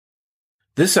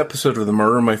This episode of The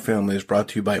Murder in My Family is brought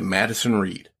to you by Madison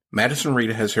Reed. Madison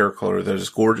Reed has hair color that is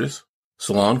gorgeous,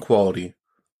 salon quality,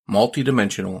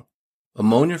 multi-dimensional,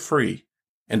 ammonia-free,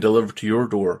 and delivered to your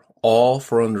door, all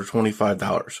for under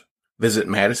 $25. Visit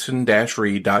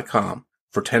madison-reed.com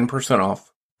for 10%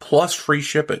 off, plus free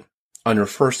shipping on your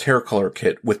first hair color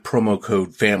kit with promo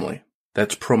code FAMILY.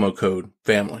 That's promo code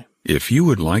FAMILY. If you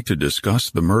would like to discuss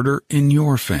the murder in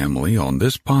your family on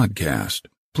this podcast,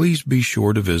 please be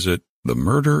sure to visit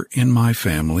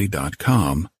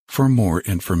themurderinmyfamily.com for more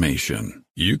information.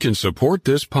 You can support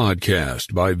this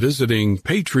podcast by visiting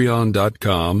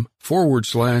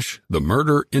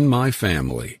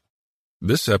patreon.com/themurderinmyfamily.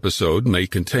 This episode may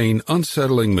contain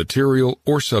unsettling material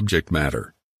or subject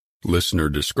matter. Listener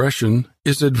discretion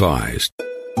is advised.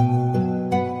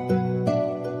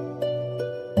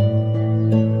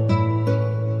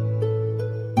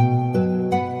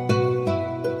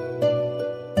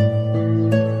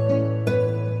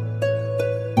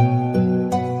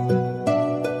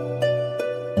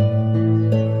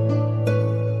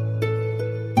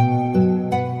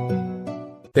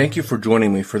 Thank you for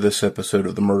joining me for this episode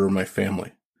of The Murder in My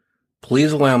Family.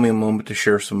 Please allow me a moment to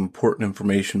share some important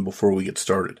information before we get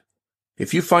started.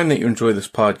 If you find that you enjoy this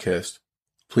podcast,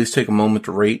 please take a moment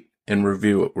to rate and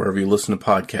review it wherever you listen to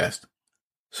podcasts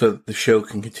so that the show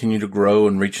can continue to grow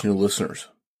and reach new listeners.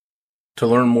 To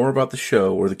learn more about the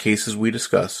show or the cases we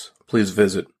discuss, please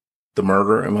visit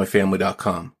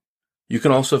themurderinmyfamily.com. You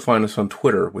can also find us on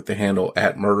Twitter with the handle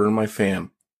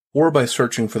 @murderinmyfam, or by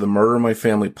searching for the Murder in My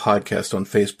Family podcast on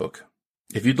Facebook.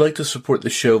 If you'd like to support the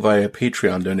show via a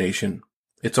Patreon donation,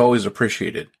 it's always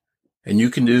appreciated, and you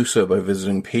can do so by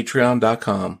visiting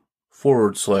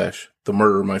patreon.com/the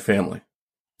Murder in My Family.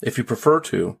 If you prefer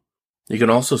to, you can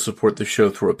also support the show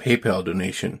through a PayPal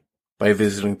donation by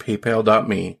visiting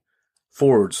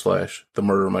paypal.me/the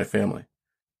Murder in My Family.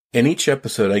 In each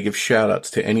episode, I give shout-outs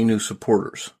to any new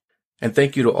supporters, and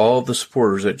thank you to all of the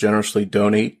supporters that generously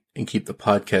donate and keep the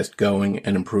podcast going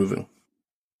and improving.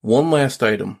 One last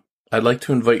item, I'd like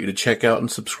to invite you to check out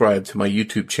and subscribe to my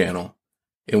YouTube channel,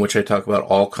 in which I talk about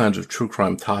all kinds of true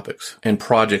crime topics and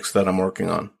projects that I'm working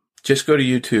on. Just go to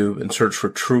YouTube and search for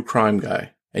True Crime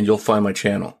Guy, and you'll find my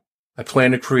channel. I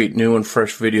plan to create new and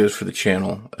fresh videos for the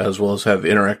channel, as well as have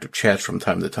interactive chats from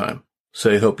time to time,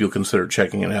 so I hope you'll consider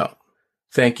checking it out.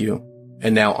 Thank you,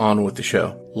 and now on with the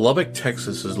show. Lubbock,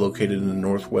 Texas is located in the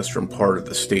northwestern part of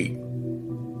the state,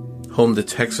 home to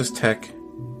Texas Tech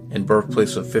and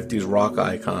birthplace of 50s rock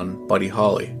icon Buddy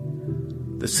Holly.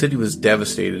 The city was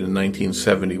devastated in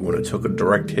 1970 when it took a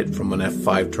direct hit from an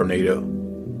F5 tornado.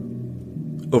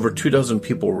 Over 24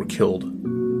 people were killed,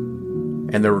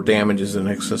 and there were damages in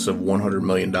excess of $100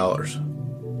 million.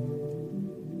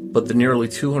 But the nearly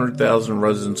 200,000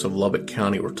 residents of Lubbock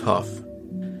County were tough,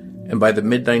 and by the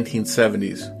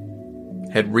mid-1970s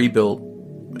had rebuilt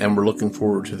and were looking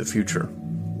forward to the future.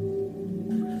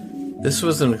 This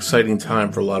was an exciting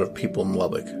time for a lot of people in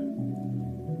Lubbock.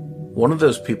 One of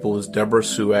those people was Deborah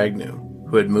Sue Agnew,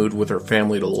 who had moved with her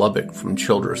family to Lubbock from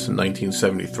Childress in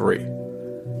 1973.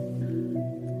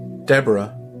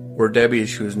 Deborah, or Debbie as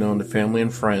she was known to family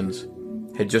and friends,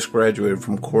 had just graduated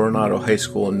from Coronado High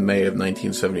School in May of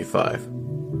 1975.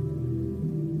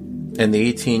 And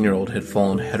the 18-year-old had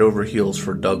fallen head over heels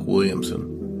for Doug Williamson.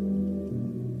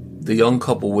 The young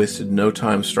couple wasted no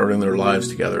time starting their lives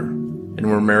together, and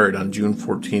were married on June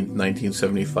 14,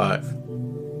 1975.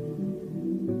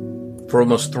 For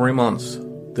almost 3 months,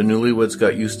 the newlyweds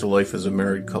got used to life as a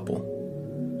married couple.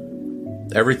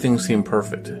 Everything seemed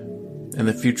perfect, and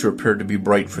the future appeared to be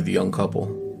bright for the young couple.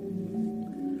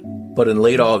 But in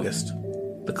late August,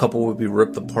 the couple would be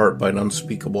ripped apart by an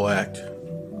unspeakable act.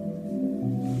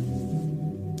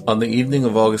 On the evening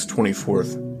of August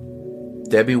 24th,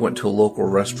 Debbie went to a local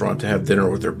restaurant to have dinner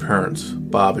with her parents,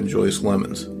 Bob and Joyce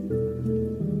Lemons.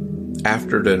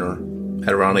 After dinner,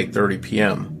 at around 8:30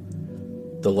 p.m.,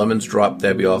 the Lemons dropped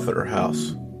Debbie off at her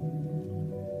house.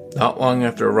 Not long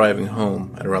after arriving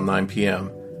home, at around 9 p.m.,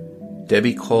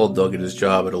 Debbie called Doug at his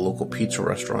job at a local pizza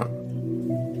restaurant.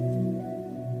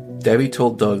 Debbie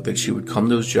told Doug that she would come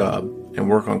to his job and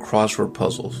work on crossword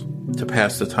puzzles to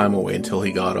pass the time away until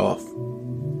he got off.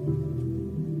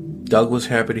 Doug was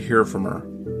happy to hear from her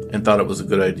and thought it was a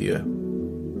good idea.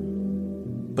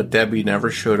 But Debbie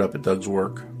never showed up at Doug's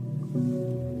work.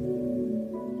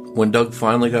 When Doug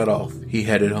finally got off, he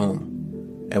headed home,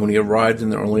 and when he arrived in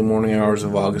the early morning hours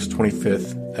of August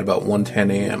 25th at about 1:10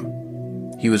 a.m.,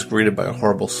 he was greeted by a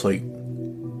horrible sight.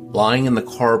 Lying in the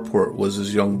carport was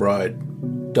his young bride.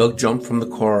 Doug jumped from the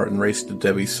car and raced to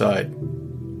Debbie's side.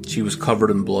 She was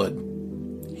covered in blood.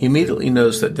 He immediately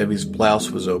noticed that Debbie's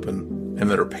blouse was open and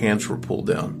that her pants were pulled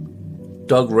down.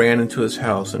 Doug ran into his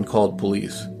house and called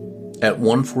police. At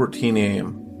 1:14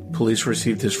 a.m., police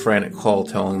received his frantic call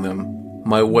telling them,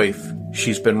 "My wife,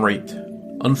 she's been raped."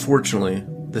 Unfortunately,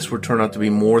 this would turn out to be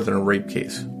more than a rape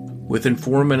case. Within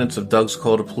 4 minutes of Doug's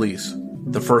call to police,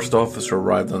 the first officer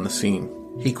arrived on the scene.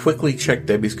 He quickly checked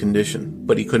Debbie's condition,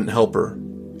 but he couldn't help her.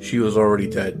 She was already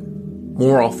dead.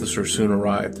 More officers soon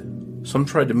arrived. Some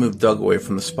tried to move Doug away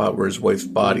from the spot where his wife's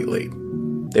body laid.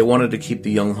 They wanted to keep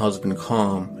the young husband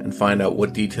calm and find out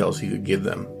what details he could give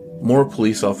them. More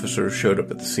police officers showed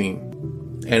up at the scene.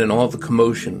 And in all the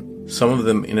commotion, some of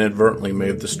them inadvertently may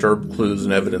have disturbed clues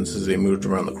and evidence as they moved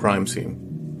around the crime scene.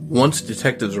 Once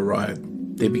detectives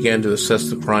arrived, they began to assess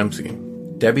the crime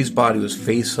scene. Debbie's body was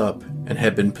face up and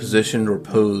had been positioned or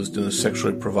posed in a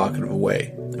sexually provocative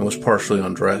way and was partially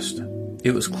undressed.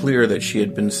 It was clear that she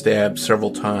had been stabbed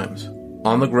several times.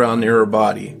 On the ground near her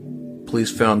body,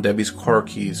 police found Debbie's car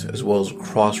keys as well as a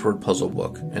crossword puzzle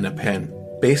book and a pen.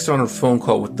 Based on her phone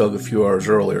call with Doug a few hours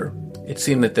earlier, it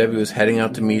seemed that Debbie was heading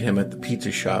out to meet him at the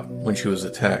pizza shop when she was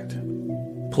attacked.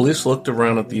 Police looked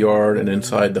around at the yard and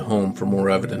inside the home for more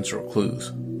evidence or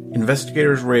clues.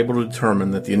 Investigators were able to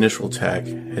determine that the initial attack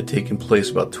had taken place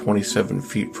about 27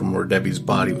 feet from where Debbie's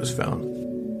body was found.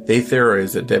 They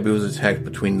theorized that Debbie was attacked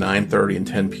between 9:30 and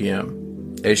 10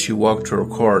 p.m. as she walked to her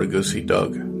car to go see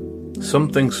Doug. Some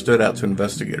things stood out to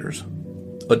investigators.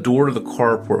 A door to the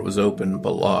carport was open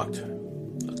but locked.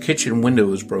 A kitchen window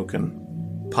was broken,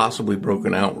 possibly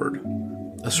broken outward.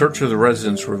 A search of the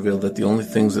residence revealed that the only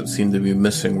things that seemed to be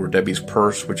missing were Debbie's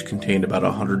purse, which contained about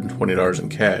 $120 in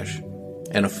cash,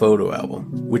 and a photo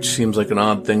album, which seems like an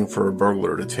odd thing for a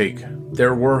burglar to take.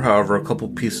 There were, however, a couple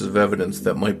pieces of evidence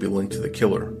that might be linked to the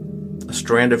killer. A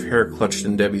strand of hair clutched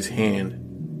in Debbie's hand,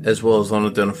 as well as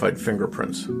unidentified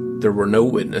fingerprints. There were no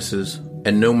witnesses,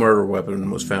 and no murder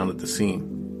weapon was found at the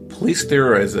scene. Police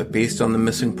theorized that based on the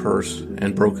missing purse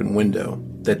and broken window,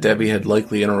 that Debbie had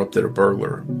likely interrupted a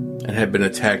burglar and had been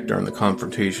attacked during the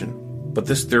confrontation. But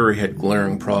this theory had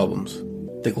glaring problems.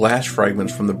 The glass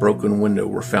fragments from the broken window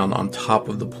were found on top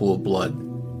of the pool of blood,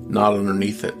 not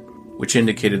underneath it, which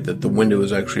indicated that the window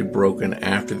was actually broken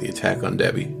after the attack on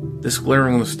Debbie. This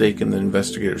glaring mistake in the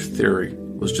investigators' theory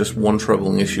was just one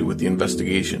troubling issue with the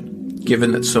investigation.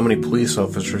 Given that so many police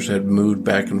officers had moved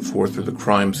back and forth through the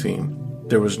crime scene,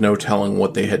 there was no telling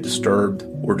what they had disturbed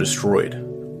or destroyed.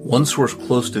 One source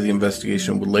close to the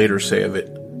investigation would later say of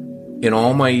it, "In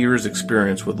all my years'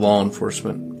 experience with law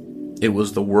enforcement, it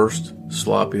was the worst,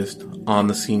 sloppiest,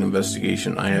 on-the-scene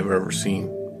investigation I have ever seen."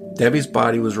 Debbie's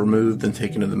body was removed and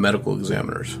taken to the medical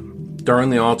examiners. During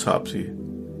the autopsy,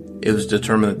 it was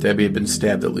determined that Debbie had been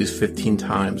stabbed at least 15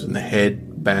 times in the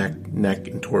head, back, neck,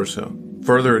 and torso.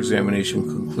 Further examination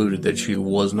concluded that she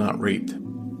was not raped.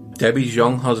 Debbie's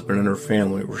young husband and her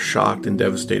family were shocked and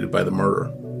devastated by the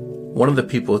murder. One of the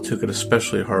people who took it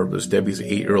especially hard was Debbie's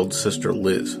 8-year-old sister,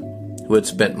 Liz, who had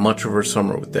spent much of her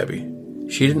summer with Debbie.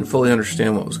 She didn't fully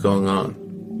understand what was going on,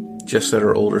 just that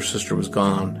her older sister was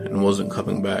gone and wasn't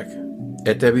coming back.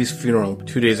 At Debbie's funeral,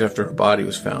 2 days after her body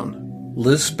was found,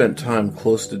 Liz spent time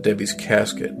close to Debbie's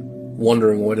casket,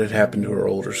 wondering what had happened to her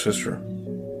older sister.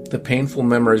 The painful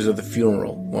memories of the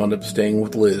funeral wound up staying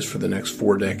with Liz for the next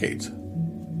 4 decades.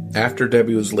 After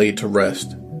Debbie was laid to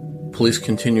rest, police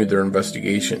continued their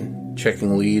investigation,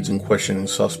 checking leads and questioning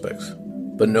suspects,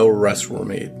 but no arrests were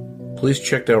made. Police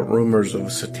checked out rumors of a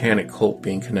satanic cult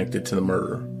being connected to the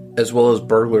murder, as well as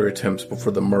burglary attempts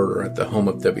before the murder at the home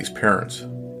of Debbie's parents.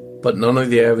 But none of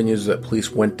the avenues that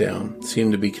police went down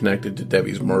seemed to be connected to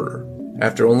Debbie's murder.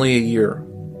 After only a year,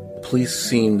 police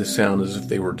seemed to sound as if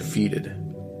they were defeated.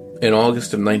 In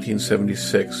August of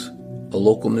 1976, a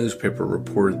local newspaper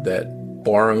reported that,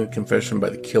 barring a confession by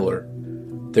the killer,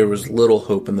 there was little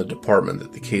hope in the department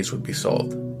that the case would be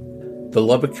solved. The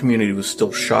Lubbock community was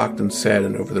still shocked and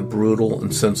saddened over the brutal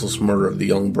and senseless murder of the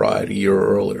young bride a year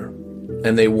earlier,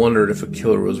 and they wondered if a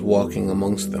killer was walking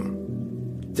amongst them.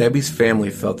 Debbie's family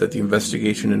felt that the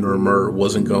investigation into her murder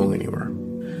wasn't going anywhere,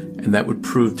 and that would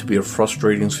prove to be a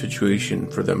frustrating situation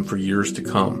for them for years to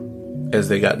come, as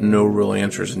they got no real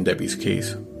answers in Debbie's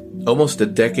case. Almost a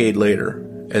decade later,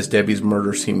 as Debbie's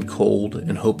murder seemed cold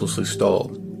and hopelessly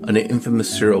stalled, an infamous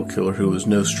serial killer who was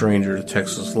no stranger to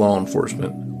Texas law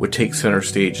enforcement would take center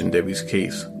stage in Debbie's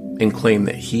case and claim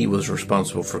that he was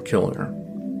responsible for killing her.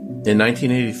 In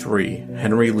 1983,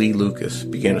 Henry Lee Lucas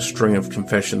began a string of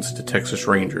confessions to Texas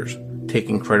Rangers,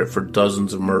 taking credit for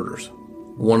dozens of murders,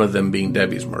 one of them being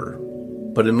Debbie's murder.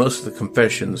 But in most of the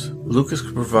confessions, Lucas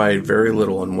could provide very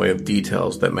little in way of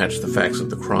details that matched the facts of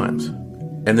the crimes.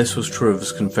 And this was true of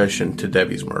his confession to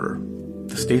Debbie's murder.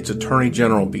 The state's attorney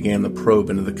general began the probe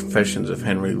into the confessions of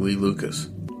Henry Lee Lucas.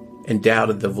 and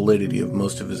doubted the validity of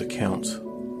most of his accounts.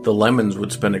 The Lemons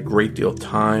would spend a great deal of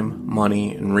time,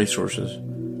 money, and resources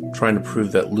trying to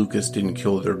prove that Lucas didn't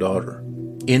kill their daughter.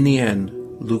 In the end,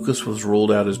 Lucas was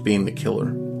ruled out as being the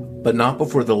killer, but not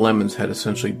before the Lemons had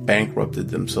essentially bankrupted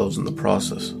themselves in the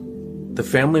process. The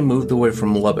family moved away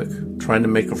from Lubbock, trying to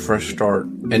make a fresh start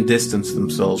and distance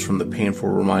themselves from the painful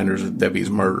reminders of Debbie's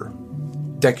murder.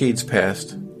 Decades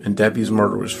passed, and Debbie's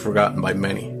murder was forgotten by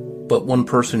many. But one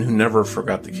person who never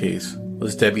forgot the case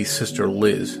was Debbie's sister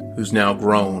Liz, who's now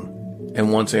grown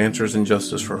and wants answers and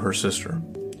justice for her sister.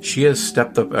 She has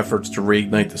stepped up efforts to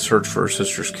reignite the search for her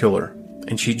sister's killer,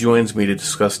 and she joins me to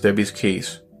discuss Debbie's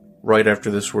case right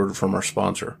after this word from our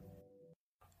sponsor.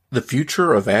 The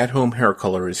future of at-home hair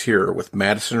color is here with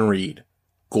Madison Reed,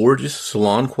 gorgeous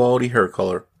salon-quality hair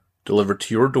color delivered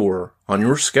to your door on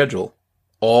your schedule,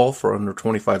 all for under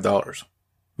 $25.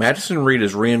 Madison Reed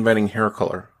is reinventing hair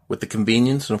color with the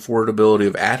convenience and affordability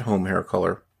of at-home hair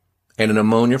color and an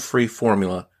ammonia-free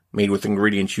formula made with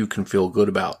ingredients you can feel good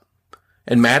about.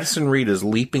 And Madison Reed is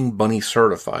Leaping Bunny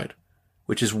certified,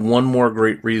 which is one more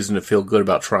great reason to feel good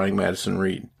about trying Madison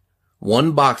Reed.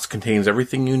 One box contains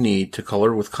everything you need to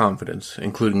color with confidence,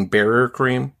 including barrier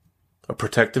cream, a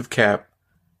protective cap,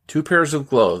 2 pairs of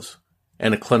gloves,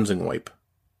 and a cleansing wipe.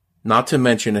 Not to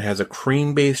mention it has a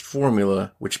cream-based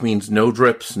formula, which means no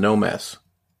drips, no mess.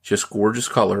 Just gorgeous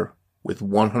color with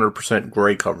 100%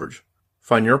 gray coverage.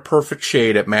 Find your perfect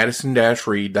shade at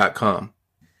madison-reed.com.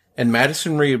 And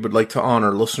Madison Reed would like to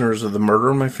honor listeners of the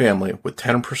Murder in My Family with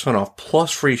 10% off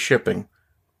plus free shipping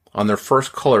on their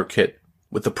first color kit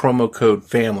with the promo code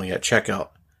FAMILY at checkout.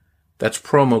 That's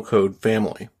promo code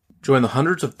FAMILY. Join the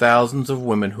hundreds of thousands of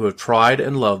women who have tried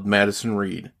and loved Madison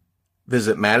Reed.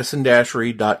 Visit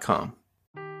madison-reed.com.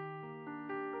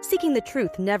 Seeking the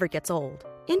truth never gets old.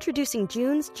 Introducing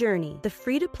June's Journey, the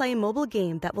free-to-play mobile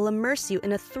game that will immerse you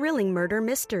in a thrilling murder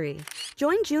mystery.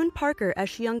 Join June Parker as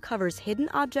she uncovers hidden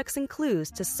objects and clues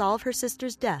to solve her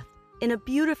sister's death in a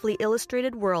beautifully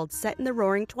illustrated world set in the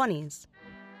Roaring '20s.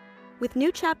 With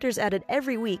new chapters added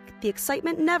every week, the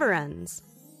excitement never ends.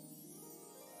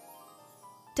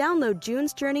 Download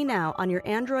June's Journey now on your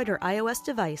Android or iOS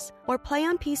device, or play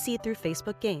on PC through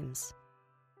Facebook Games.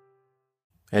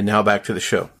 And now back to the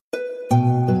show.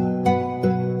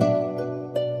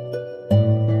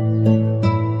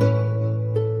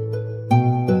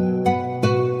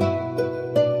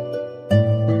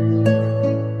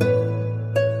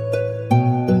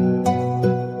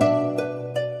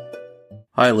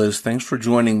 Hi, Liz. Thanks for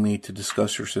joining me to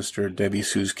discuss your sister Debbie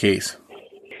Sue's case.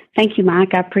 Thank you,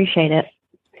 Mike. I appreciate it.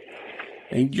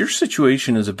 And your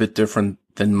situation is a bit different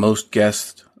than most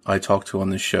guests I talk to on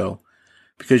this show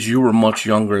because you were much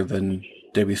younger than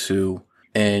Debbie Sue,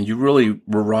 and you really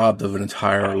were robbed of an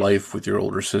entire life with your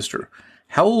older sister.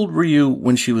 How old were you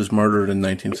when she was murdered in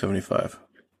 1975?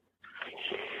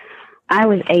 I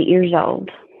was 8 years old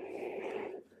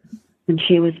when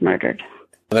she was murdered.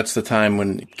 That's the time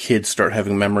when kids start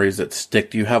having memories that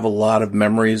stick. Do you have a lot of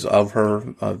memories of her,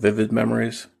 vivid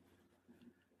memories?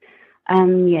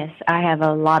 Yes, I have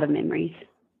a lot of memories.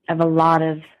 I have a lot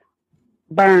of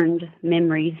burned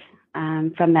memories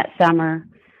from that summer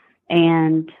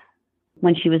and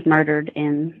when she was murdered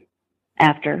and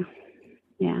after.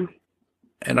 Yeah.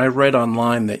 And I read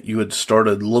online that you had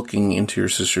started looking into your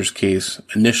sister's case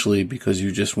initially because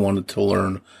you just wanted to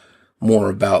learn more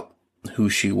about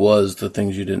who she was, the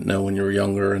things you didn't know when you were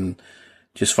younger, and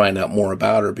just find out more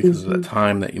about her because of that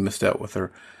time that you missed out with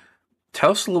her. Tell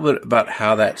us a little bit about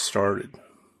how that started.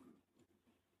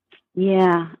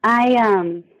 Yeah,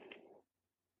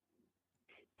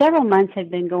 several months had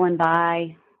been going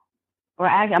by, or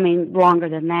I mean longer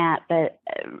than that, but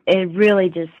it really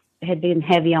just had been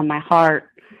heavy on my heart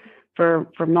for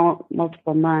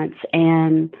multiple months,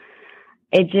 and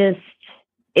it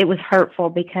was hurtful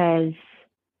because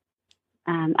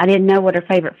I didn't know what her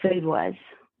favorite food was.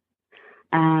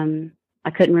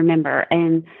 I couldn't remember.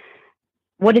 And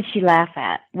what did she laugh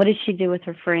at? What did she do with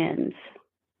her friends?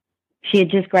 She had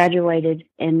just graduated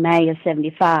in May of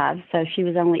 75, so she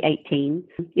was only 18.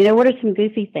 You know, what are some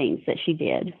goofy things that she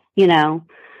did? You know,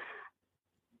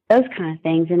 those kind of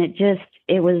things. And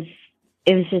it was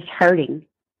just hurting.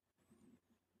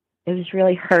 It was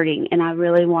really hurting, and I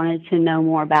really wanted to know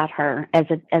more about her as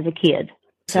a kid.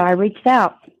 So I reached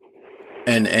out.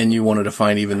 And you wanted to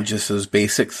find even just those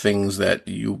basic things that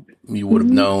you would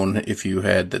have known if you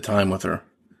had the time with her.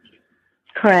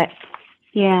 Correct.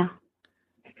 Yeah.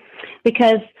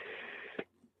 Because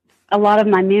a lot of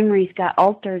my memories got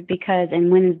altered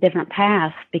and went in different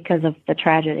paths because of the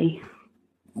tragedy.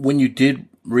 When you did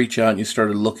reach out and you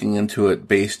started looking into it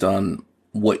based on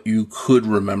what you could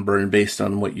remember and based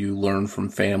on what you learned from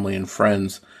family and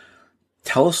friends,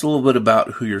 tell us a little bit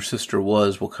about who your sister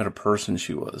was, what kind of person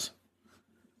she was.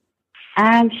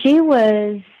 She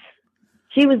was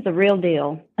the real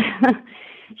deal.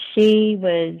 She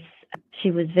was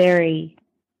very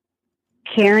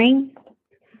caring.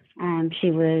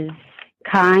 She was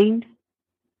kind.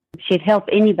 She'd help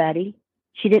anybody.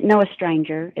 She didn't know a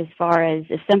stranger. As far as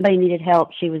if somebody needed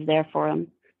help, she was there for them.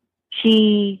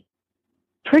 She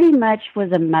pretty much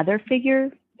was a mother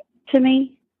figure to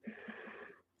me.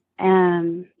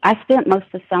 I spent most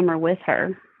of the summer with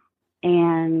her,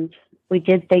 and we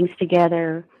did things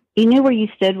together. You knew where you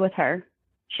stood with her.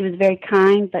 She was very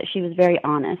kind, but she was very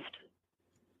honest.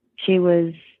 She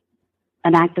was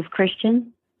an active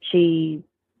Christian.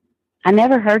 I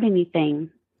never heard anything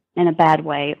in a bad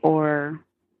way, or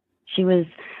she was,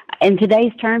 in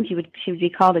today's terms, she would be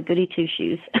called a goody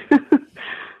two-shoes.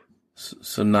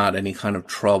 So not any kind of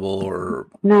trouble or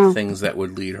No. things that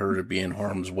would lead her to be in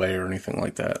harm's way or anything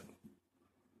like that?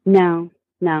 No.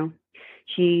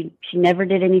 She never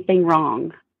did anything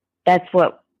wrong. That's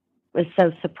what was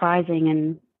so surprising,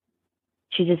 and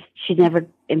she never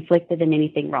inflicted in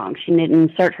anything wrong. She didn't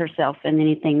insert herself in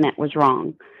anything that was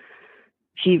wrong.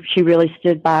 She really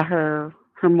stood by her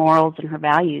morals and her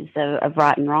values of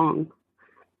right and wrong.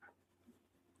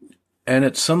 And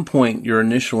at some point, your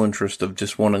initial interest of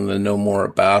just wanting to know more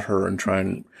about her and try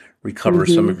and recover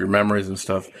some of your memories and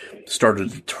stuff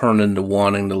started to turn into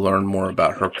wanting to learn more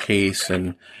about her case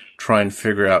and try and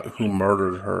figure out who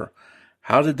murdered her.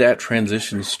 How did that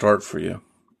transition start for you?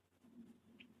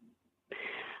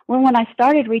 Well, when I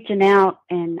started reaching out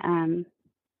and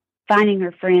finding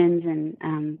her friends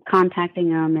and contacting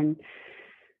them, and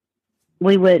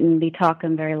we wouldn't be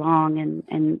talking very long,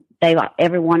 and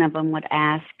every one of them would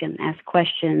ask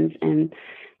questions and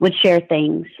would share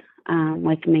things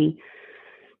with me,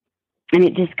 and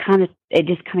it just kind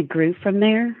of grew from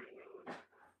there.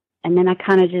 And then I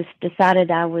kind of just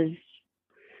decided I was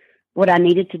what I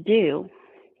needed to do.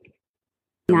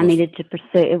 And I needed to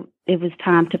pursue. It was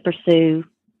time to pursue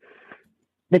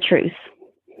the truth.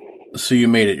 So you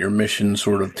made it your mission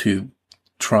sort of to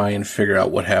try and figure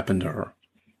out what happened to her.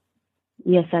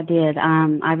 Yes, I did.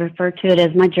 I refer to it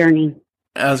as my journey.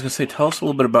 I was going to say, tell us a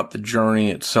little bit about the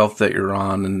journey itself that you're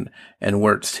on and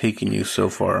where it's taken you so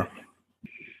far.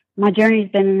 My journey's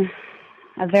been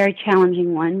a very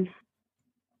challenging one.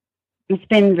 It's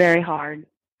been very hard.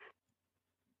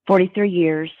 43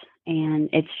 years, and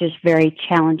it's just very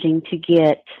challenging to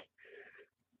get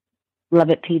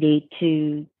Lubbock PD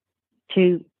to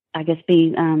I guess,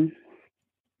 be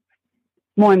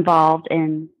more involved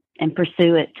and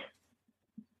pursue it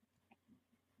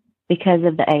because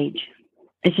of the age.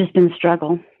 It's just been a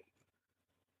struggle.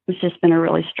 It's just been a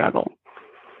really struggle.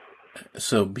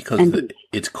 So because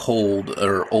it's cold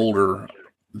or older,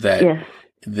 that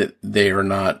they are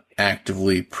not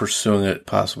actively pursuing it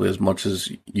possibly as much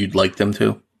as you'd like them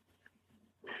to?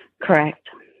 Correct.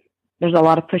 There's a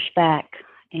lot of pushback,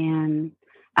 and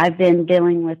I've been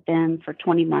dealing with them for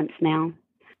 20 months now,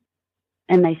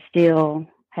 and they still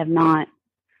have not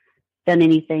done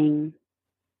anything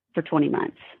for 20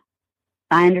 months.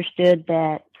 I understood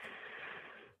that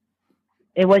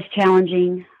it was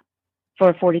challenging for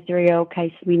a 43-year-old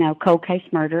case, cold case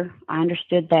murder. I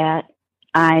understood that.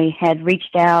 I had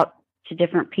reached out to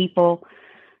different people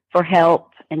for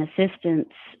help and assistance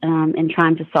in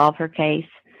trying to solve her case,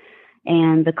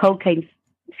 and the Cold Case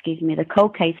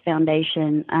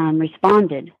Foundation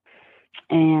responded,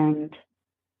 and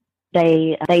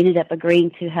they ended up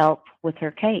agreeing to help with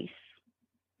her case,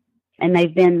 and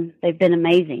they've been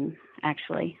amazing.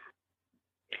 Actually,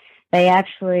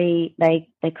 they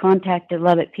contacted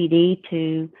Lubbock PD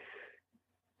to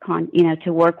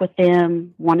work with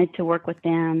them, wanted to work with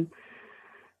them.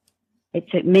 It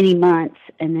took many months,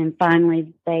 and then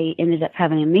finally they ended up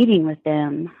having a meeting with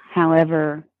them.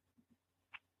 However,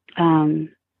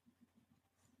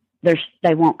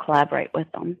 they won't collaborate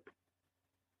with them.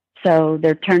 So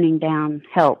they're turning down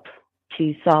help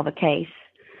to solve a case.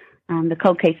 The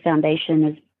Cold Case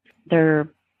Foundation they're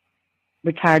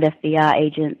retired FBI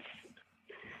agents,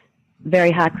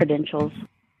 very high credentials.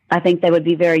 I think they would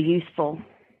be very useful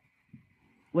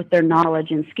with their knowledge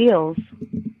and skills,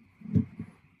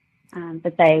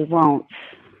 but they won't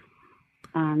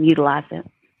utilize it.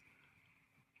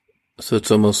 So it's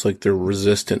almost like they're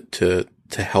resistant to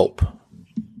help.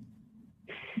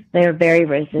 They're very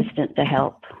resistant to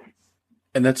help.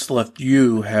 And that's left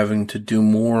you having to do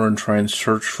more and try and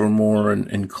search for more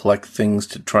and collect things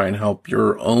to try and help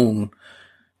your own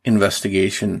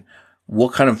investigation.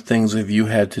 What kind of things have you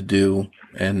had to do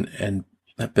and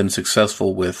have been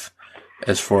successful with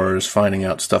as far as finding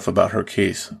out stuff about her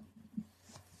case?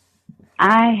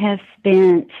 I have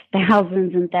spent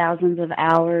thousands and thousands of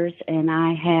hours, and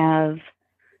I have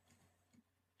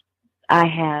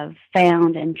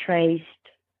found and traced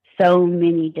so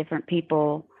many different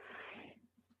people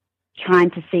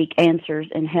trying to seek answers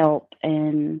and help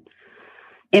and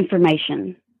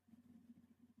information.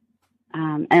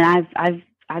 And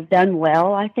I've done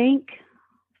well, I think,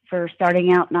 for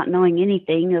starting out not knowing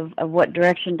anything of what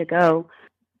direction to go.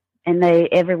 And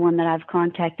everyone that I've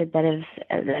contacted that has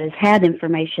had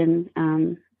information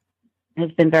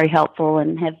has been very helpful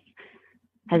and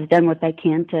has done what they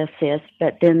can to assist.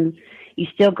 But then you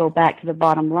still go back to the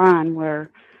bottom line where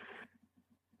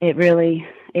it really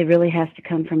has to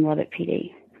come from Lubbock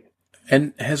PD.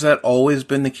 And has that always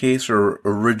been the case, or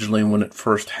originally when it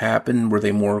first happened, were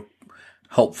they more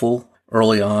helpful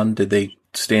early on? Did they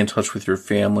stay in touch with your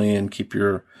family and keep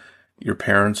your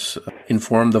parents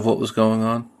informed of what was going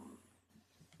on?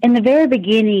 In the very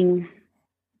beginning,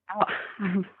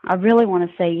 I really want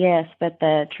to say yes, but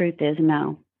the truth is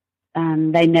no.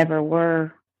 They never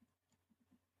were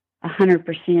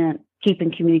 100%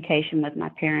 keeping communication with my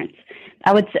parents.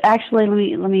 I would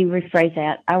actually let me rephrase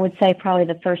that. I would say probably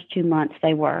the first 2 months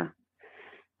they were.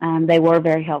 They were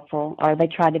very helpful, or they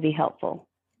tried to be helpful,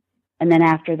 and then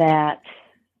after that,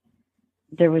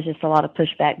 there was just a lot of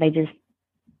pushback. They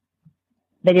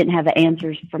didn't have the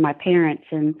answers for my parents,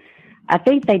 and I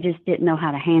think they just didn't know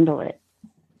how to handle it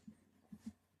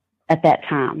at that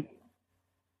time.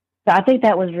 So I think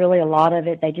that was really a lot of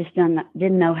it. They just didn't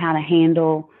know how to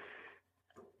handle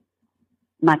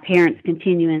my parents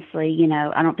continuously. You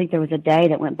know, I don't think there was a day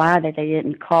that went by that they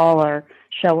didn't call or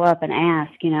show up and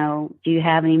ask, you know, do you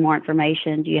have any more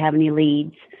information? Do you have any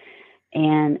leads?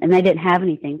 And they didn't have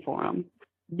anything for them.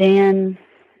 Then,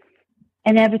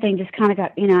 and everything just kind of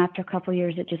got, you know, after a couple of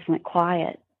years, it just went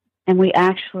quiet. And we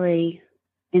actually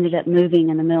ended up moving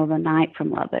in the middle of the night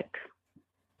from Lubbock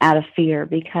out of fear,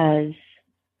 because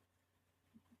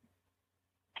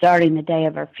starting the day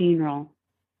of our funeral,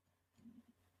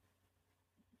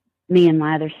 me and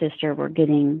my other sister were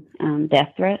getting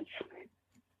death threats.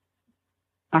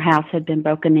 Our house had been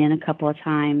broken in a couple of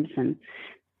times, and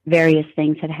various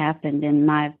things had happened. And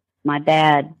my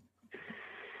dad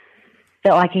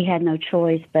felt like he had no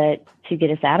choice but to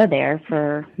get us out of there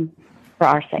for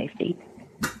our safety.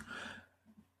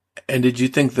 And did you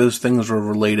think those things were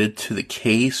related to the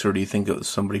case, or do you think it was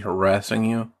somebody harassing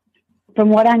you? From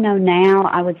what I know now,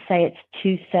 I would say it's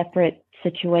two separate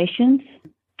situations.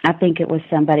 I think it was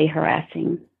somebody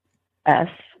harassing us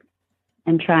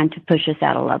and trying to push us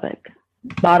out of Lubbock.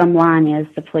 Bottom line is,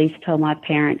 the police told my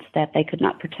parents that they could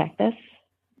not protect us.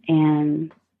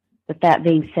 And with that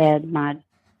being said,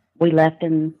 we left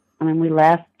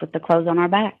with the clothes on our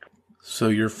back. So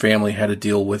your family had to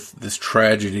deal with this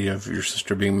tragedy of your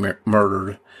sister being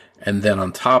murdered, and then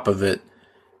on top of it,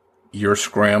 you're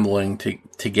scrambling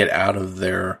to get out of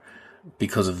there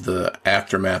because of the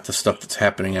aftermath, the stuff that's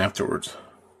happening afterwards.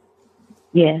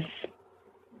 Yes,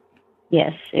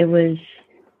 it was.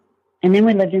 And then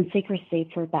we lived in secrecy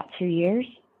for about 2 years.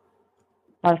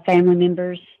 Our family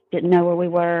members didn't know where we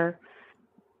were.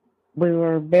 We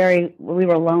were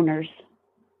loners.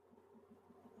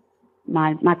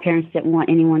 My parents didn't want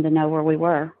anyone to know where we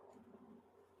were,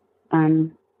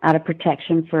 out of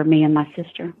protection for me and my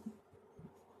sister.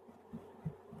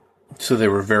 So they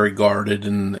were very guarded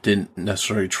and didn't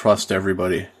necessarily trust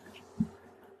everybody.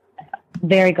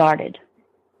 Very guarded,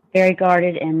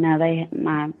 and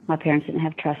no, my parents didn't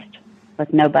have trust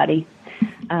with nobody.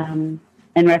 In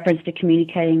reference to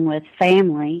communicating with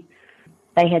family,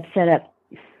 they had set up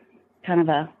kind of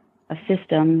a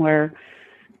system where,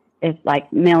 if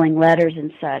like mailing letters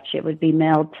and such, it would be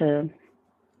mailed to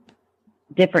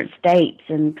different states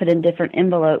and put in different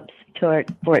envelopes for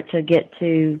it to get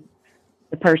to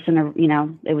the person, you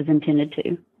know, it was intended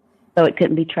to, so it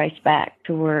couldn't be traced back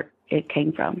to where it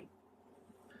came from.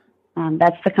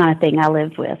 That's the kind of thing I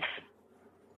lived with.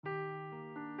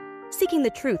 Seeking the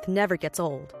truth never gets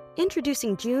old.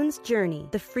 Introducing June's Journey,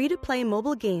 the free-to-play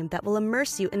mobile game that will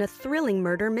immerse you in a thrilling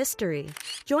murder mystery.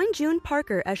 Join June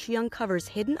Parker as she uncovers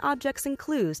hidden objects and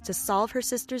clues to solve her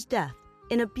sister's death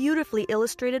in a beautifully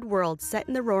illustrated world set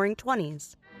in the Roaring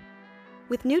 '20s.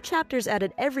 With new chapters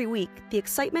added every week, the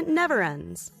excitement never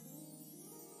ends.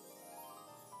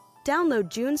 Download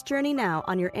June's Journey now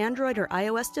on your Android or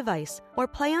iOS device, or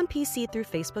play on PC through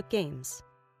Facebook Games.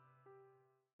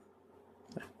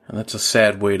 And that's a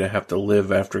sad way to have to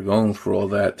live after going through all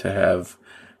that, to have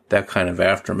that kind of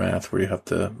aftermath where you have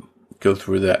to go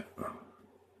through that.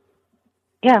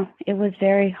 Yeah, it was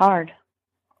very hard.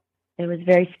 It was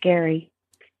very scary.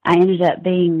 I ended up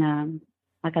being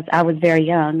like I was very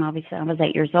young. Obviously, I was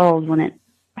 8 years old when it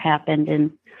happened,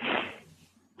 and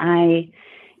I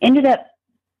ended up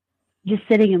just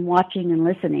sitting and watching and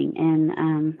listening,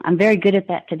 and I'm very good at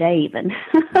that today, even.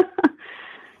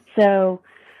 So,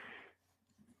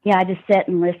 yeah, I just sat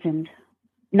and listened,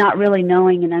 not really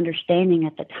knowing and understanding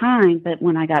at the time, but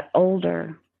when I got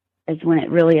older is when it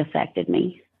really affected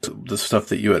me. The stuff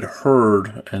that you had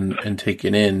heard and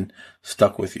taken in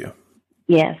stuck with you.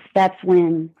 Yes, that's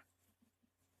when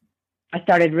I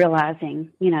started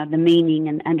realizing, the meaning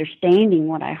and understanding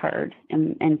what I heard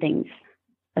and things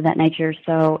of that nature.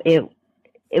 So it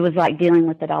was like dealing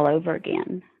with it all over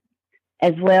again,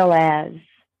 as well as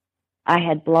I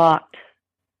had blocked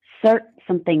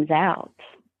some things out.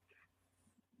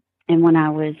 And when I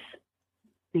was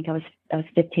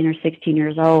 15 or 16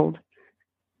 years old,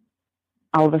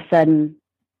 all of a sudden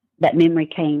that memory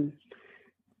came,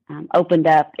 opened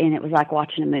up, and it was like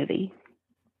watching a movie.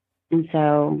 And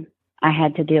so I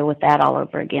had to deal with that all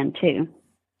over again too.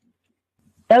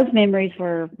 Those memories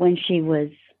were when she was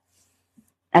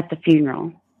at the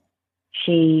funeral.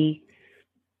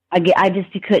 I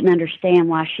just couldn't understand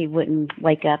why she wouldn't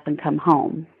wake up and come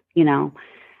home,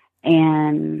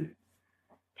 and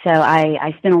so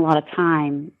I spent a lot of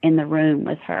time in the room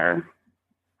with her,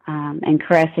 and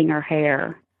caressing her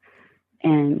hair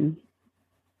and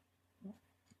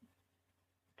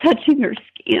touching her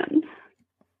skin.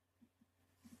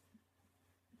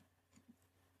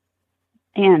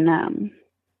 And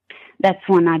that's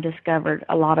when I discovered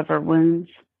a lot of her wounds.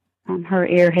 Her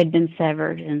ear had been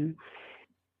severed, and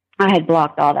I had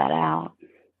blocked all that out.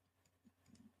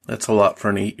 That's a lot for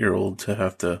an 8-year-old to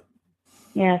have to.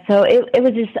 Yeah, so it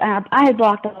was just, I had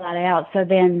blocked all that out. So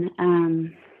then,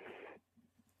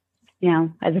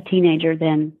 as a teenager,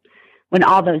 then when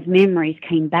all those memories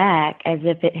came back as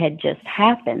if it had just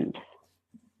happened,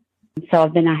 so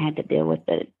then I had to deal with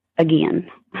it again.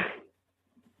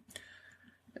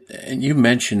 And you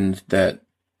mentioned that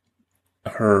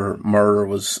her murder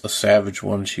was a savage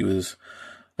one. She was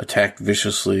attacked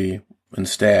viciously and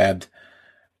stabbed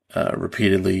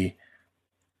repeatedly.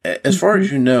 As far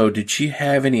as you know, did she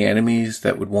have any enemies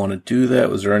that would want to do that?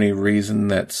 Was there any reason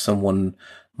that someone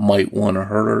might want to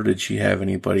hurt her? Did she have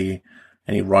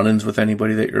any run-ins with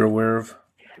anybody that you're aware of?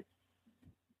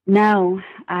 No,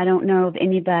 I don't know of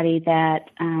anybody that,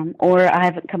 or I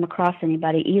haven't come across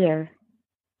anybody either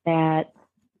that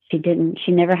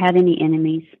she never had any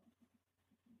enemies.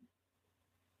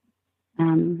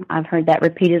 I've heard that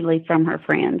repeatedly from her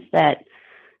friends that,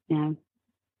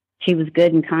 she was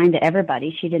good and kind to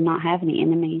everybody. She did not have any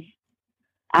enemies.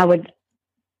 I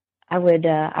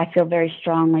feel very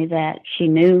strongly that she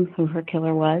knew who her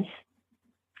killer was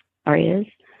or is.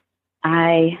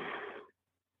 I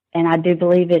do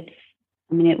believe it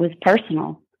was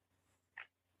personal.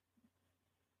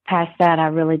 Past that, I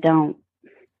really don't.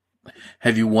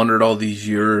 Have you wondered all these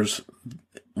years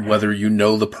whether you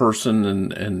know the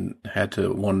person and had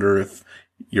to wonder if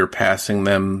you're passing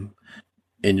them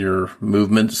in your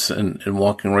movements and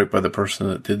walking right by the person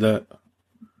that did that?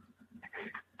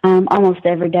 Almost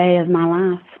every day of my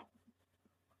life.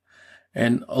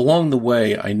 And along the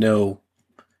way, I know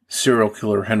serial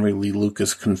killer Henry Lee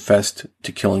Lucas confessed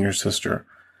to killing your sister.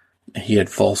 He had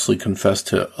falsely confessed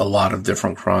to a lot of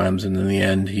different crimes, and in the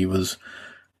end, he was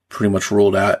pretty much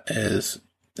ruled out as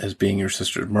being your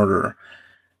sister's murderer.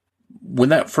 When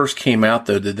that first came out,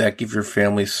 though, did that give your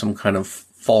family some kind of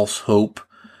false hope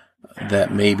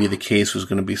that maybe the case was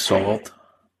going to be solved?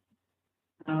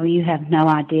 Oh, you have no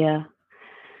idea.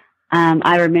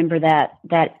 I remember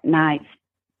that night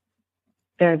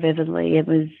very vividly.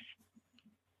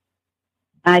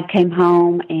 I came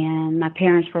home and my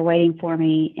parents were waiting for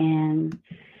me, and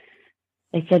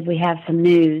they said, "We have some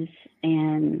news."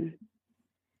 And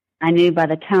I knew by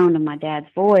the tone of my dad's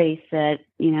voice that,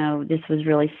 this was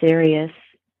really serious.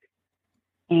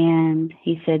 And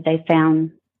he said they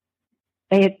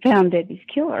had found Debbie's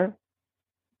killer.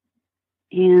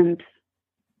 And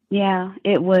yeah,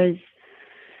 it was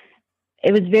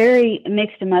very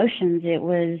mixed emotions. It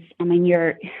was,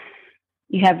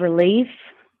 you have relief,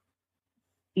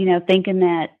 thinking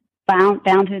that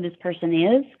found who this person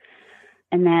is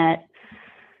and that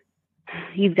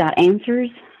you've got answers.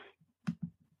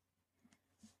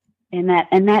 And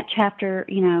that chapter,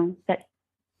 that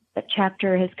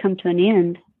chapter has come to an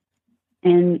end,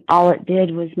 and all it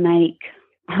did was make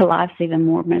our lives even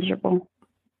more miserable.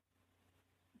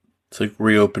 It's like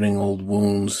reopening old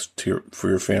wounds for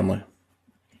your family.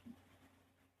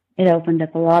 It opened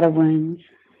up a lot of wounds.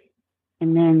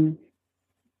 And then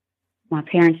my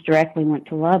parents directly went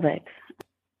to Lubbock.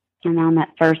 And on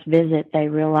that first visit, they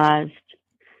realized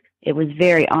it was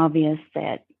very obvious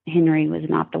that Henry was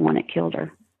not the one that killed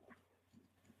her.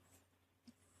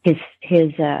 His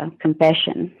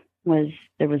confession was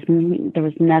there was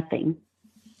nothing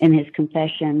in his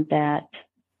confession that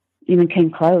even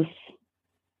came close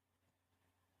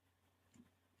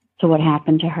to what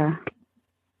happened to her.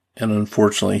 And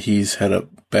unfortunately, he's had a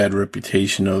bad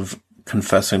reputation of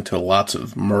confessing to lots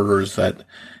of murders that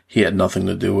he had nothing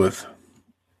to do with.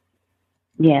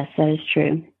 Yes, that is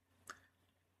true.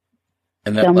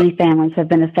 And so many families have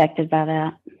been affected by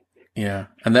that. Yeah,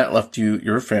 and that left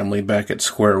your family back at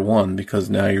square one, because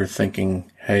now you're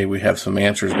thinking, hey, we have some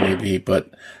answers maybe,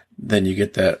 but then you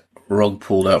get that rug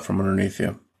pulled out from underneath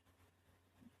you.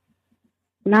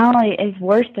 Not only is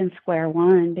worse than square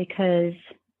one, because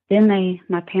then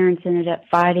my parents ended up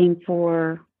fighting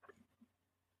for,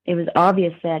 it was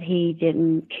obvious that he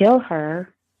didn't kill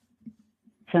her.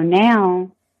 So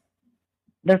now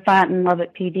they're fighting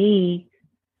Lubbock PD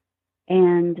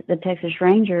and the Texas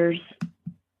Rangers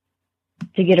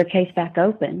to get her case back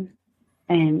open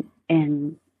and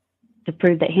to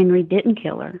prove that Henry didn't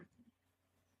kill her.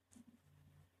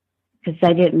 Because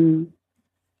they didn't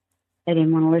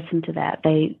want to listen to that.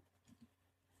 They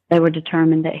were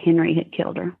determined that Henry had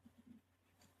killed her.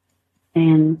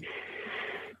 And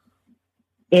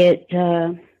it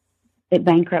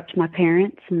bankrupted my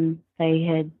parents, and they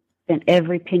had spent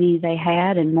every penny they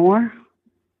had and more.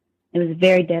 It was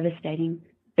very devastating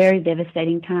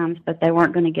times, but they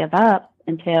weren't going to give up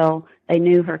until they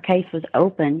knew her case was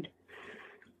opened,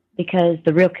 because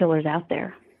the real killer's out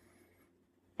there.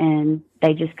 And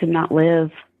they just could not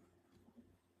live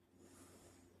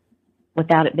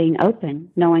without it being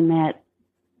open, knowing that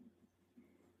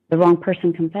the wrong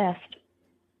person confessed.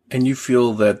 And you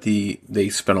feel that they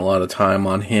spent a lot of time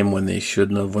on him when they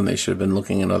shouldn't have, when they should have been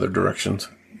looking in other directions?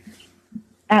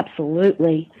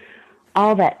 Absolutely.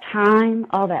 All that time,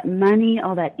 all that money,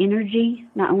 all that energy,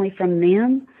 not only from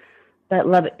them, but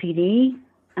Lubbock PD,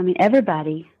 I mean,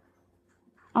 everybody.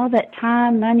 All that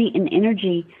time, money, and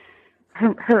energy,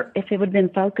 her if it would have been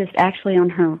focused actually on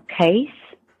her case,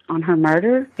 on her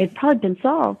murder, it'd probably been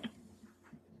solved.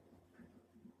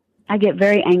 I get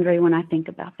very angry when I think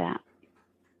about that.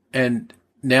 And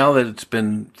now that it's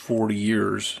been 40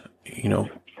 years,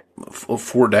 over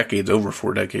 4 decades, I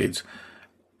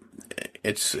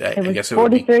guess it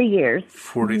would be 43 years.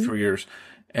 43 years.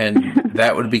 And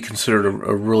that would be considered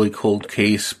a really cold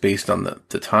case based on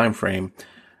the time frame.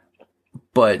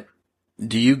 But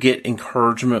do you get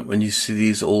encouragement when you see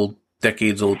these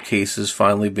decades-old cases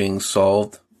finally being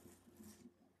solved?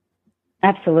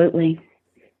 Absolutely.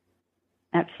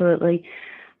 Absolutely.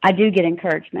 I do get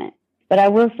encouragement. But I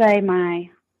will say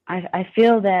I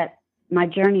feel that my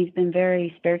journey's been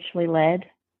very spiritually led.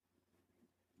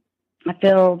 I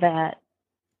feel that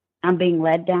I'm being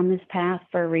led down this path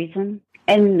for a reason.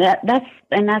 And that's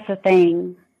the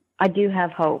thing. I do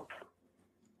have hope.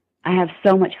 I have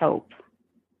so much hope.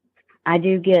 I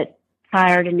do get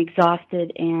tired and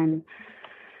exhausted and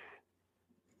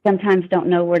sometimes don't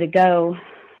know where to go.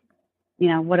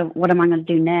 What am I going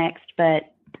to do next?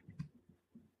 But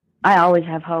I always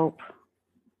have hope.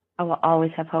 I will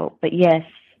always have hope. But yes,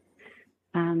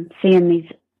 seeing these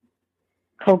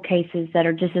cold cases that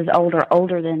are just as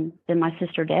older than my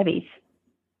sister Debbie's,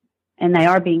 and they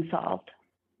are being solved.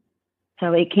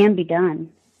 So it can be done.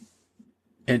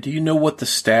 And do you know what the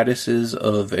status is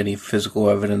of any physical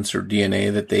evidence or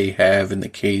DNA that they have in the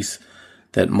case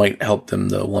that might help them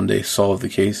to one day solve the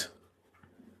case?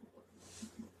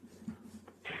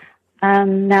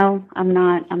 No, I'm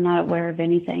not. I'm not aware of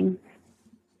anything.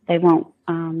 They won't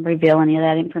reveal any of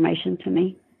that information to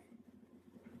me.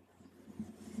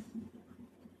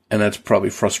 And that's probably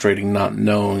frustrating, not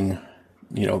knowing,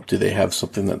 do they have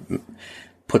something that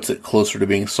puts it closer to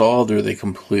being solved, or are they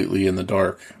completely in the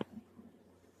dark?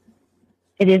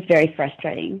 It is very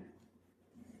frustrating.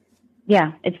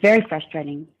 Yeah, it's very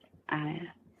frustrating.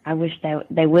 I wish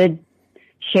they would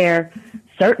share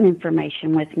certain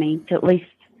information with me to at least,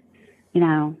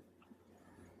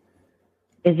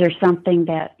 is there something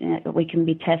that we can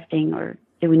be testing, or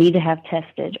do we need to have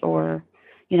tested, or,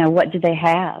 what do they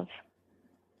have?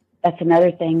 That's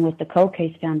another thing with the Cold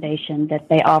Case Foundation, that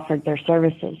they offered their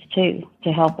services too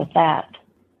to help with that,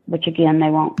 which again, they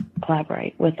won't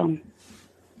collaborate with them.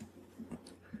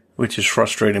 Which is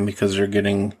frustrating because they're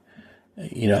getting,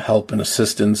 help and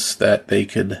assistance that they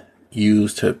could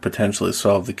use to potentially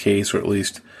solve the case, or at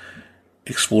least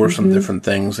explore some different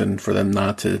things. And for them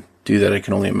not to do that, I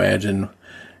can only imagine,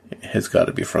 has got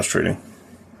to be frustrating.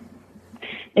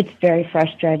 It's very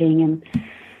frustrating, and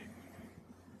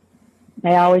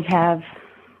they always have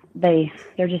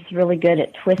they're just really good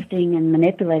at twisting and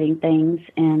manipulating things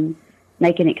and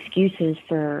making excuses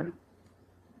for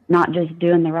not just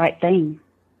doing the right thing.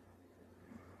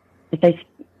 If they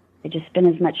just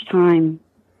spend as much time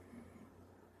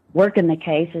working the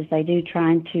case as they do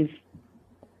trying to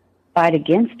fight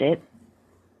against it,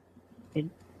 it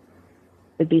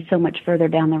would be so much further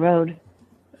down the road.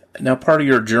 Now, part of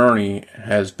your journey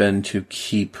has been to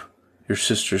keep your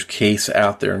sister's case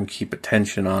out there and keep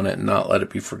attention on it and not let it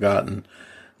be forgotten.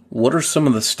 What are some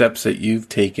of the steps that you've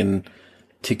taken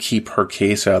to keep her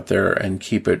case out there and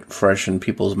keep it fresh in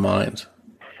people's minds?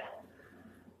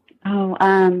 Well,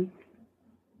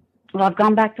 I've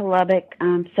gone back to Lubbock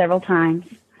several times,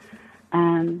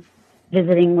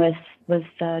 visiting with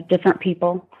different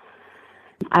people.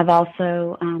 I've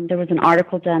also, there was an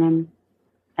article done in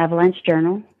Avalanche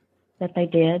Journal that they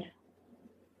did.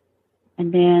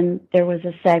 And then there was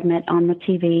a segment on the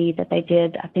TV that they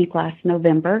did, I think, last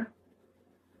November.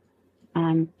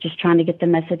 Just trying to get the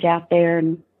message out there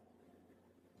and,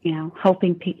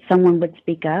 hoping someone would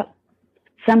speak up.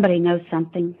 Somebody knows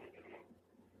something.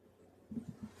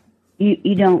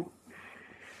 You don't.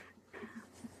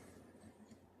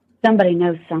 Somebody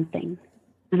knows something.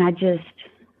 And I just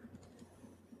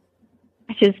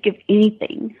give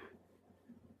anything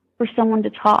for someone to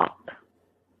talk.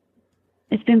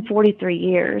 It's been 43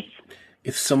 years.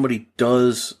 If somebody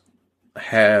does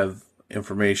have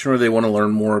information or they want to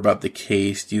learn more about the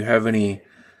case, do you have any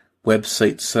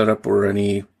websites set up or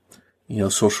any,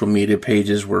 social media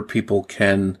pages where people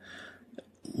can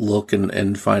look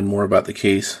and find more about the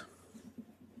case?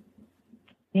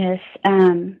 Yes.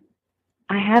 I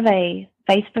have a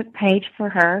Facebook page for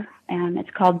her, and it's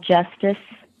called Justice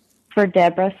for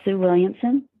Deborah Sue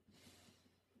Williamson.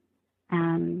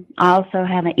 I also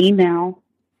have an email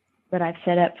that I've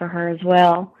set up for her as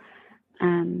well.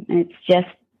 And it's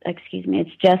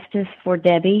Justice for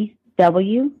Debbie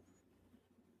W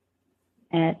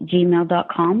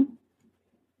 @gmail.com.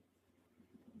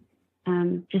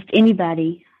 Just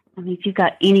anybody. I mean, if you've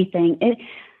got anything,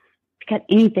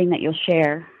 that you'll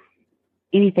share,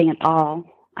 anything at all,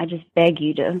 I just beg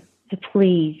you to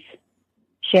please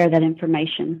share that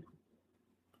information.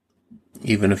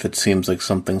 Even if it seems like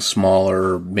something small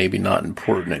or maybe not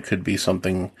important, it could be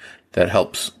something that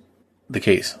helps the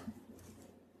case.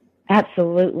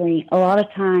 Absolutely. A lot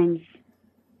of times,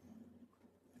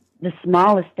 the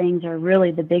smallest things are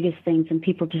really the biggest things, and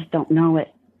people just don't know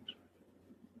it.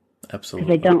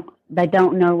 Absolutely. Because they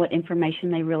don't know what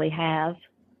information they really have.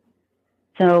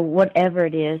 So whatever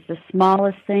it is, the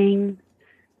smallest thing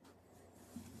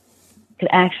could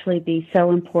actually be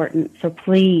so important. So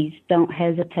please don't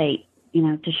hesitate,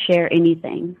 to share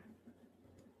anything.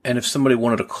 And if somebody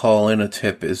wanted to call in a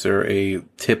tip, is there a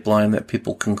tip line that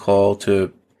people can call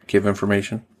to give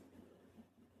information?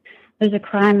 There's a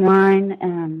crime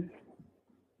line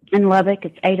in Lubbock.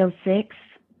 It's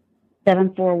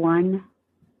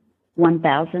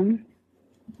 806-741-1000.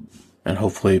 And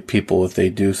hopefully people, if they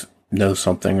do know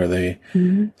something or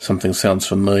something sounds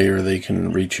familiar, they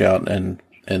can reach out and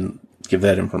give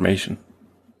that information.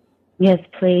 Yes,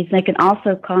 please. They can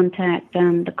also contact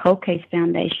the Cold Case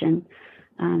Foundation,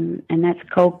 and that's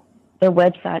their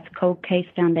website's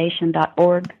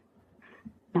coldcasefoundation.org,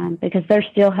 because they're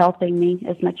still helping me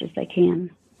as much as they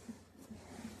can.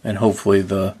 And hopefully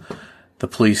the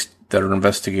police that are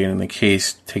investigating the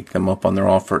case take them up on their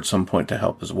offer at some point to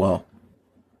help as well.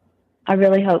 I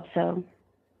really hope so.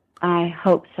 I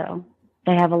hope so.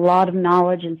 They have a lot of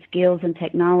knowledge and skills and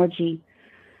technology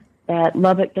that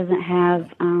Lubbock doesn't have,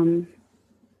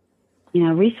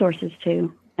 resources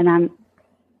to. And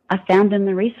I found them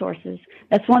the resources.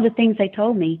 That's one of the things they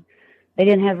told me. They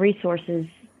didn't have resources,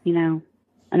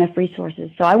 enough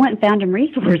resources. So I went and found them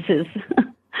resources.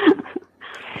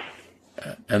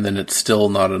 And then it's still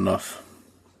not enough.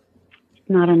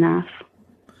 Not enough.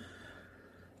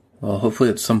 Well, hopefully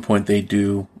at some point they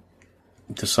do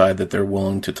decide that they're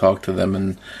willing to talk to them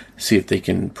and see if they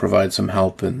can provide some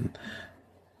help and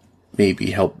maybe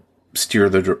help steer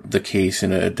the case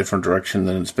in a different direction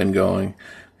than it's been going.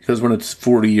 Because when it's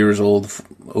 40 years old,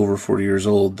 over 40 years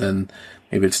old, then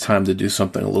maybe it's time to do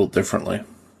something a little differently.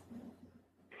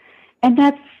 And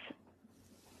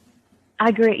I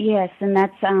agree, yes, and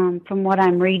that's from what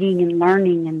I'm reading and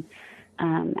learning,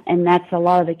 and that's a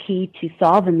lot of the key to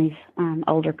solving these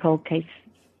older cold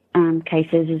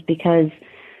cases is because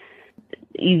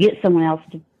you get someone else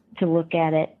to look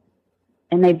at it,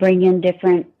 and they bring in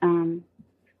different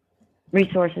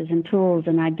resources and tools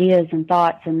and ideas and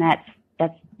thoughts, and that's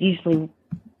usually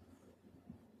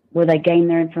where they gain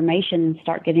their information and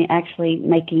start actually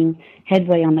making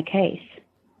headway on the case.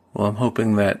 Well, I'm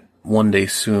hoping that one day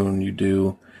soon you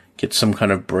do get some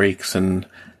kind of breaks and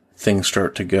things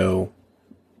start to go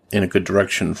in a good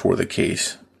direction for the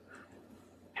case.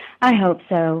 I hope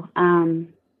so,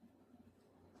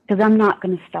 because I'm not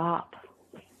going to stop.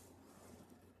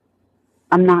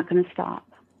 I'm not going to stop.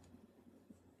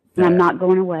 And I'm not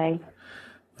going away.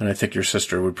 And I think your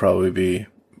sister would probably be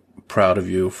proud of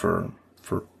you for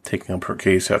taking up her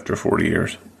case after 40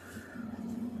 years.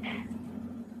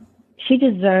 She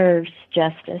deserves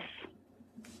justice.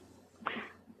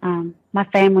 My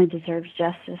family deserves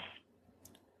justice.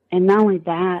 And not only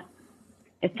that,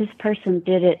 if this person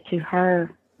did it to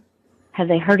her, have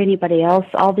they hurt anybody else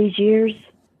all these years?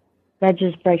 That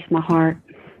just breaks my heart.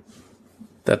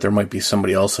 That there might be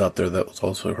somebody else out there that was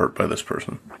also hurt by this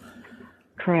person.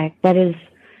 Correct.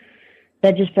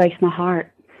 That just breaks my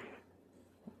heart.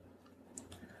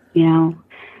 You know,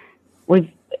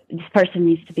 this person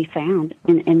needs to be found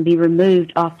and be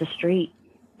removed off the street.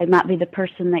 They might be the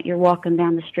person that you're walking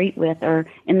down the street with or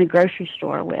in the grocery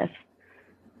store with.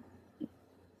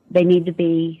 They need to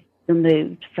be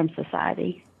removed from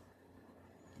society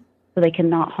so they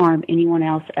cannot harm anyone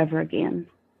else ever again.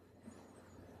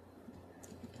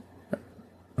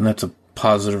 And that's a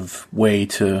positive way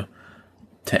to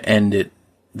end it,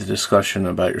 the discussion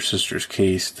about your sister's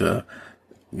case. I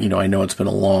know it's been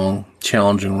a long,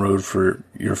 challenging road for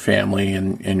your family,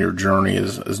 and your journey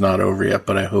is not over yet,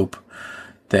 but I hope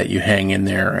that you hang in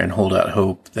there and hold out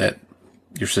hope that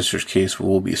your sister's case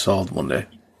will be solved one day.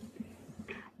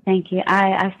 Thank you.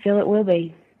 I feel it will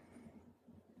be.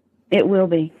 It will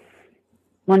be.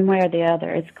 One way or the other,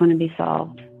 it's going to be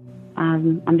solved.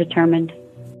 I'm determined.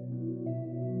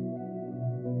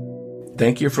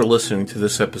 Thank you for listening to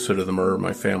this episode of The Murder of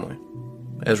My Family.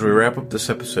 As we wrap up this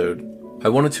episode, I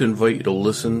wanted to invite you to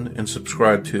listen and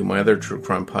subscribe to my other true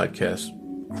crime podcast,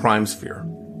 Crime Sphere,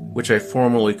 which I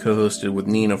formerly co-hosted with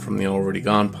Nina from the Already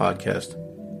Gone podcast,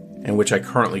 and which I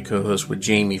currently co-host with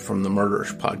Jamie from the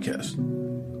Murderish podcast.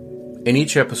 In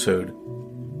each episode,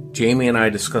 Jamie and I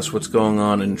discuss what's going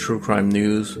on in true crime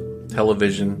news,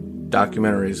 television,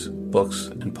 documentaries, books,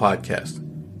 and podcasts,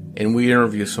 and we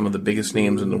interview some of the biggest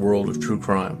names in the world of true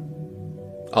crime.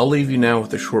 I'll leave you now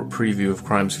with a short preview of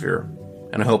Crime Sphere,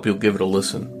 and I hope you'll give it a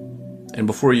listen. And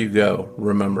before you go,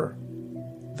 remember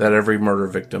that every murder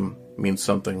victim means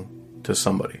something to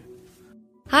somebody.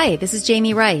 Hi, this is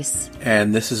Jamie Rice.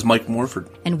 And this is Mike Morford.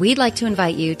 And we'd like to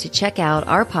invite you to check out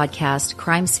our podcast,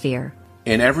 Crime Sphere.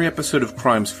 In every episode of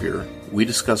Crime Sphere, we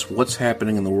discuss what's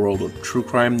happening in the world of true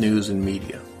crime news and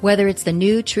media. Whether it's the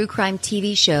new true crime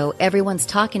TV show everyone's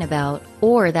talking about,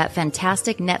 or that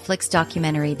fantastic Netflix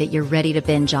documentary that you're ready to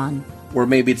binge on. Or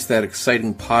maybe it's that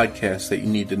exciting podcast that you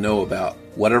need to know about.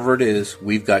 Whatever it is,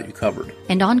 we've got you covered.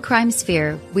 And on Crime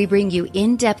Sphere, we bring you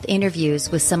in-depth interviews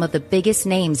with some of the biggest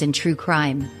names in true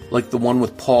crime. Like the one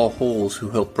with Paul Holes, who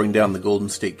helped bring down the Golden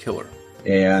State Killer.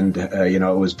 And, it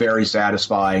was very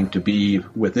satisfying to be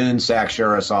within Sac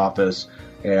Sheriff's office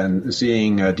and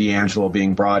seeing D'Angelo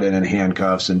being brought in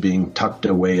handcuffs and being tucked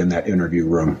away in that interview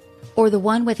room. Or the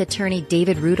one with attorney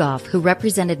David Rudolph, who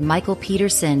represented Michael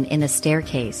Peterson in The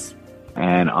Staircase.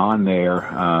 And on there,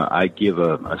 I give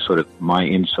a sort of my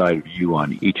inside view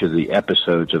on each of the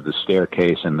episodes of The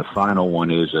Staircase, and the final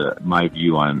one is my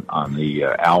view on the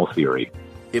owl theory.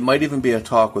 It might even be a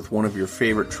talk with one of your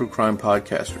favorite true crime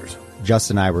podcasters.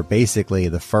 Justin and I were basically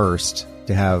the first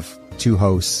to have two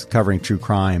hosts covering true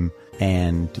crime,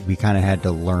 and we kind of had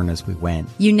to learn as we went.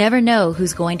 You never know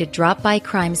who's going to drop by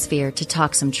Crime Sphere to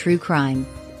talk some true crime.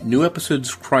 New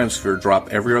episodes of Crime Sphere drop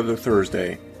every other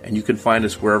Thursday, and you can find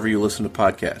us wherever you listen to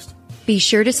podcasts. Be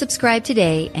sure to subscribe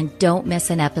today and don't miss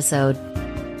an episode.